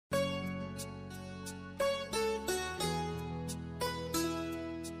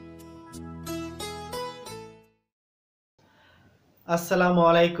Assalamu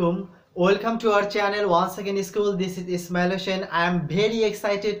alaikum. Welcome to our channel once again school. This is Ismail. I am very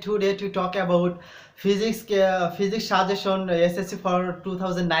excited today to talk about physics suggestion SSC for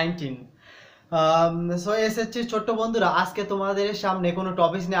 2019. So SSC ছোট্ট বন্ধুরা আজকে তোমাদের সামনে কোনো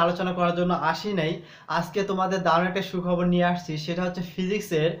topic নিয়ে আলোচনা করার জন্য আসি নাই। আজকে তোমাদের দারুণ একটা সুখবর নিয়ে আসছি, সেটা হচ্ছে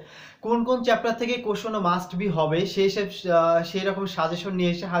ফিজিক্সের কোন কোন চ্যাপ্টার থেকে কোশ্চেন মাস্ট বি হবে সেই রকম সাজেশন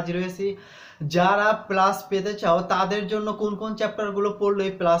নিয়ে এসে হাজির হয়েছি। যারা প্লাস পেতে চাও তাদের জন্য কোন কোন চ্যাপ্টারগুলো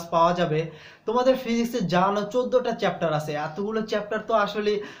পড়লেই প্লাস পাওয়া যাবে। তোমাদের ফিজিক্সে জানো 14টা চ্যাপ্টার আছে, এতগুলো চ্যাপ্টার তো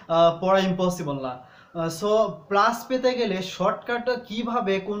আসলে পড়া ইম্পসিবল না। সো প্লাস পেতে গেলে শর্টকাট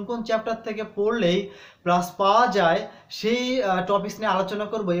কিভাবে কোন কোন চ্যাপ্টার থেকে পড়লেই প্লাস পাওয়া যায় সেই টপিকস নিয়ে আলোচনা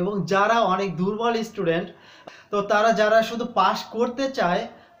করব। এবং যারা অনেক দুর্বল স্টুডেন্ট, তো তারা যারা শুধু পাস করতে চায়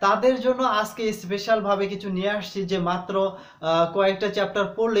তাদের জন্য আজকে স্পেশালভাবে কিছু নিয়ে আসছি, যে মাত্র কয়েকটা চ্যাপ্টার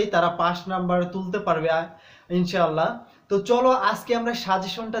পড়লেই তারা পাস নাম্বার তুলতে পারবে ইনশাআল্লাহ। তো চলো আজকে আমরা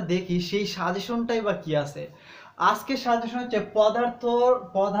সাজেশনটা দেখি, সেই সাজেশনটাই বা কি আছে। আজকে সাজেশন হচ্ছে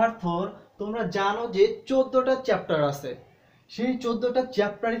পদার্থর তোমরা জানো যে 14টা চ্যাপ্টার আছে, সেই 14টা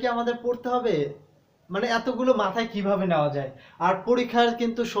চ্যাপ্টার কি আমাদের পড়তে হবে? মানে এতগুলো মাথায় কিভাবে নেওয়া যায়, আর পরীক্ষার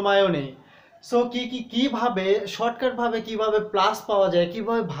কিন্তু সময়ও নেই। সো কিভাবে শর্টকাট ভাবে কিভাবে প্লাস পাওয়া যায়,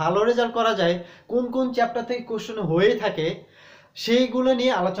 কিভাবে ভালো রেজাল্ট করা যায়, কোন কোন চ্যাপ্টার থেকে কোশ্চেন হয়ে থাকে সেইগুলো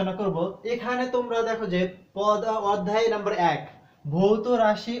নিয়ে আলোচনা করব। এখানে তোমরা দেখো যে অধ্যায় নাম্বার 1 ভৌত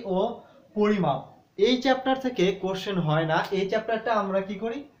রাশি ও পরিমাপ, এই চ্যাপ্টার থেকে কোশ্চেন হয় না। এই চ্যাপ্টারটা আমরা কি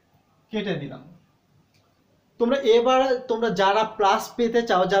করি, কেটে দিলাম। তোমরা যারা প্লাস পেতে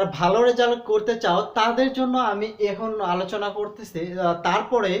চাও, যারা ভালো রেজাল্ট করতে চাও, তাদের জন্য আমি এখন আলোচনা করতেছি।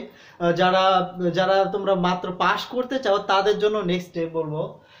 তারপরে যারা যারা তোমরা মাত্র পাস করতে চাও তাদের জন্য নেক্সট স্টেপ বলবো।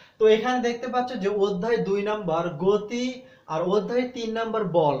 তো এখানে দেখতে পাচ্ছ যে অধ্যায় 2 নাম্বার গতি আর অধ্যায় 3 নাম্বার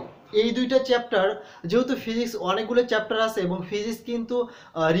বল, এই দুইটা চ্যাপ্টার, যেহেতু ফিজিক্স অনেকগুলো চ্যাপ্টার আছে এবং ফিজিক্স কিন্তু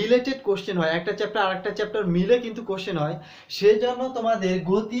রিলেটেড কোশ্চেন হয়, একটা চ্যাপ্টার আরেকটা চ্যাপ্টার মিলে কিন্তু কোশ্চেন হয়, সেজন্য তোমাদের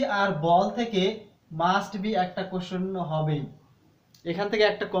গতি আর বল থেকে মাস্ট বি একটা কোশ্চেন হবেই। এখান থেকে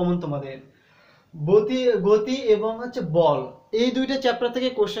একটা কমন তোমাদের গতি এবং হচ্ছে বল, এই দুইটা চ্যাপ্টার থেকে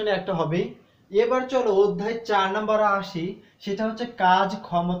কোশ্চেন একটা হবেই। এবার চলো অধ্যায় 4 নম্বরে আসি, সেটা হচ্ছে কাজ,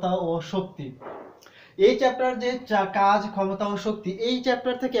 ক্ষমতা ও শক্তি। এই চ্যাপ্টার যে কাজ, ক্ষমতা ও শক্তি, এই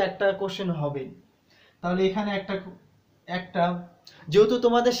চ্যাপ্টার থেকে একটা কোশ্চেন হবেই। তাহলে এখানে একটা যেহেতু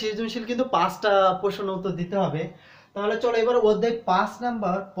তোমাদের সৃজনশীল কিন্তু 5টা প্রশ্ন উত্তর দিতে হবে, তাহলে চলো এবার অধ্যায় 5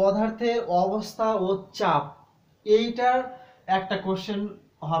 নাম্বার পদার্থের অবস্থা ও চাপ, এইটার একটা কোশ্চেন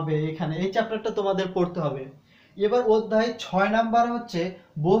হবে। এখানে এই চ্যাপ্টারটা তোমাদের পড়তে হবে। এবার অধ্যায় 6 নাম্বার হচ্ছে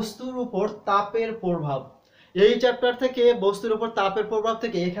বস্তুর উপর তাপের প্রভাব, এই চ্যাপ্টার থেকে বস্তুর উপর তাপের প্রভাব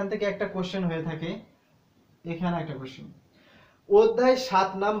থেকে এখান থেকে একটা কোশ্চেন হয়ে থাকে, এখানে একটা কোশ্চেন। অধ্যায় 7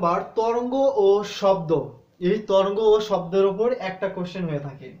 নাম্বার তরঙ্গ ও শব্দ, এই তরঙ্গ ও শব্দের উপর একটা কোশ্চেন হয়ে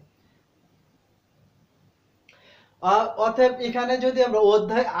থাকে। অতএব এখানে যদি আমরা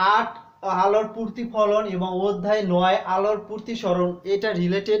অধ্যায় 8 আলোর প্রতিফলন এবং অধ্যায় 9 আলোর প্রতিসরণ, এটা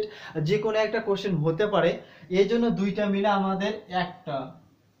রিলেটেড যে কোনো একটা কোশ্চেন হতে পারে, এই জন্য দুইটা মিলে আমাদের একটা।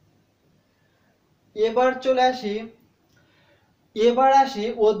 এবার আসি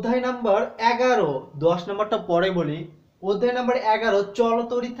অধ্যায় নাম্বার 11, 10 নাম্বারটা পরে বলি। অধ্যায় নাম্বার 11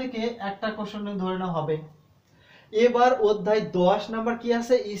 চলতরি থেকে একটা কোশ্চেন ধরে নেওয়া হবে। এবার অধ্যায় 10 নাম্বার কি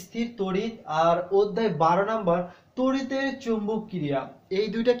আছে, স্থির তড়িৎ, আর অধ্যায় 12 নাম্বার তড়িতের চুম্বক ক্রিয়া। এই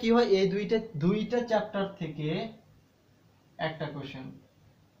দুইটা কি হয়, এই দুইটা চ্যাপ্টার থেকে একটা কোশ্চেন।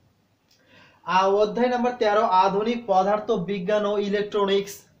 আর অধ্যায় নাম্বার 13 আধুনিক পদার্থ বিজ্ঞান ও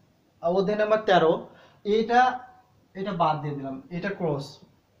ইলেকট্রনিক্স, অধ্যায় নাম্বার 13, এটা বাদ দিয়ে দিলাম, এটা ক্রস।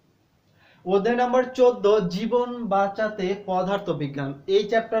 অধ্যায় নাম্বার 14 জীবন বাঁচাতে পদার্থ বিজ্ঞান, এই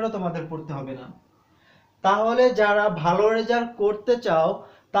চ্যাপ্টারও তোমাদের পড়তে হবে না। তাহলে যারা ভালো রেজাল্ট করতে চাও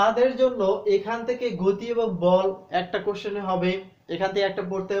তাদের জন্য এখান থেকে গতি এবং বল একটা কোশ্চেনে হবে, এখান থেকে একটা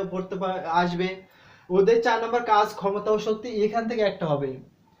পড়তে আসবে। ওদের 4 নাম্বার কাজ, ক্ষমতা ও শক্তি, এখান থেকে একটা হবে।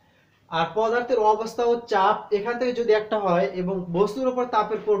 আর পদার্থের অবস্থা ও চাপ, এখান থেকে যদি একটা হয়, এবং বস্তুর উপর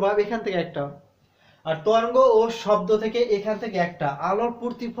তাপের প্রভাব, এখান থেকে একটা। আর তরঙ্গ ও শব্দ থেকে এখান থেকে একটা। আলোর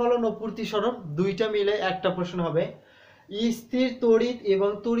প্রতিফলন ও প্রতিসরণ, দুইটা মিলে একটা প্রশ্ন হবে। স্থির তড়িৎ এবং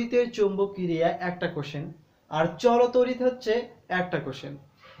তড়িতের চৌম্বক ক্রিয়া একটা কোশ্চেন, আর চলতড়িৎ হচ্ছে একটা কোশ্চেন।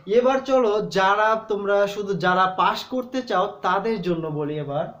 এবার চলো যারা পাস করতে চাও তাদের জন্য বলি।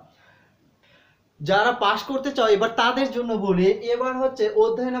 এবার তাদের জন্য বলি, এবার হচ্ছে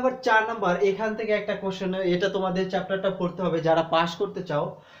অধ্যায় নাম্বার 4 নাম্বার, এখান থেকে একটা কোশ্চেন, এটা তোমাদের চ্যাপ্টারটা পড়তে হবে যারা পাস করতে চাও।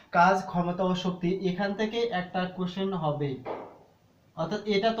 কাজ, ক্ষমতা ও শক্তি, এখান থেকে একটা কোশ্চেন হবে, অর্থাৎ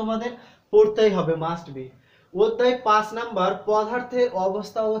এটা তোমাদের পড়তেই হবে, মাস্ট বি। অধ্যায় 5 নাম্বার পদার্থের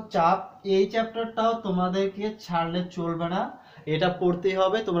অবস্থা ও চাপ, এই চ্যাপ্টারটাও তোমাদেরকে ছাড়লে চলবে না, এটা পড়তেই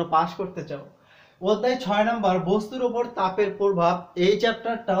হবে তোমরা পাস করতে চাও। অধ্যায় 6 নম্বর বস্তুর উপর তাপের প্রভাব, এই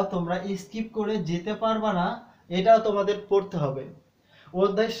চ্যাপ্টারটাও তোমরা স্কিপ করে যেতে পারবা না, এটাও তোমাদের পড়তে হবে।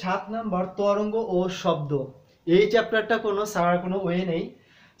 অধ্যায় 7 নম্বর তরঙ্গ ও শব্দ, এই চ্যাপ্টারটা কোনো সারার কোনো ওয়ে নেই,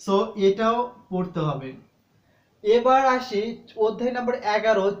 সো এটাও পড়তে হবে। এবার আসি অধ্যায় নম্বর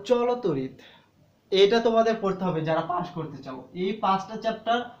 11 চলতরিৎ, এটা তোমাদের পড়তে হবে যারা পাস করতে চাও। এই 5টা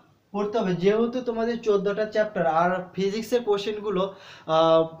চ্যাপ্টার পড়তে হবে, যেহেতু তোমাদের 14টা চ্যাপ্টার আর ফিজিক্সের কোশ্চেনগুলো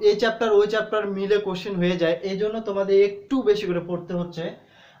এই চ্যাপ্টার ওই চ্যাপ্টার মিলে কোশ্চেন হয়ে যায়, এই জন্য তোমাদের একটু বেশি করে পড়তে হচ্ছে।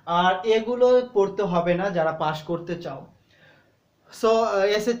 আর এগুলো পড়তে হবে না যারা পাস করতে চাও। সো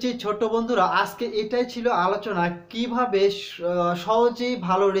এসএসসি ছোট্ট বন্ধুরা, আজকে এটাই ছিল আলোচনা, কিভাবে সহজেই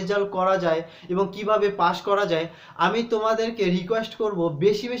ভালো রেজাল্ট করা যায় এবং কিভাবে পাস করা যায়। আমি তোমাদেরকে রিকোয়েস্ট করব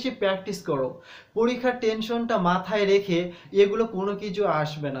বেশি বেশি প্র্যাকটিস করো, পরীক্ষার টেনশনটা মাথায় রেখে এগুলো কোনো কিছু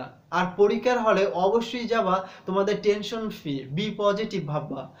আসবে না। আর পরীক্ষার হলে অবশ্যই যাবা তোমাদের tension free, B positive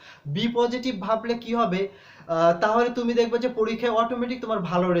ভাববা। B positive ভাবলে কি হবে, তাহলে তুমি দেখবে যে পরীক্ষায় অটোমেটিক তোমার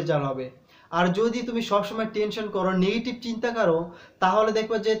ভালো রেজাল্ট হবে। আর যদি তুমি সবসময় টেনশন করো, নেগেটিভ চিন্তা করো, তাহলে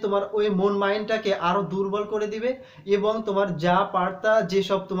দেখবে যে তোমার ওই মন মাইন্ডটাকে আরো দুর্বল করে দিবে এবং তোমার যা পারতা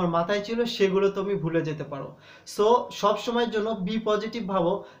যেসব তোমার মাথায় ছিল সেগুলো তুমি ভুলে যেতে পারো। সো সব সময়ের জন্য বি পজিটিভ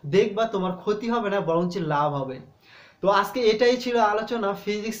ভাবো, দেখবা তোমার ক্ষতি হবে না বরঞ্চ লাভ হবে। তো আজকে এটাই ছিল আলোচনা,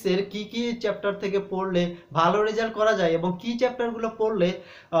 ফিজিক্সের কি কি চ্যাপ্টার থেকে পড়লে ভালো রেজাল্ট করা যায় এবং কি চ্যাপ্টারগুলো পড়লে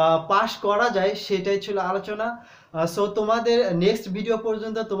পাস করা যায়, সেটাই ছিল আলোচনা। সো তোমাদের নেক্সট ভিডিও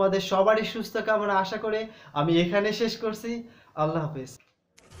পর্যন্ত তোমাদের সবারই সুস্থ কামনা আশা করে আমি এখানে শেষ করছি। আল্লাহ হাফেজ।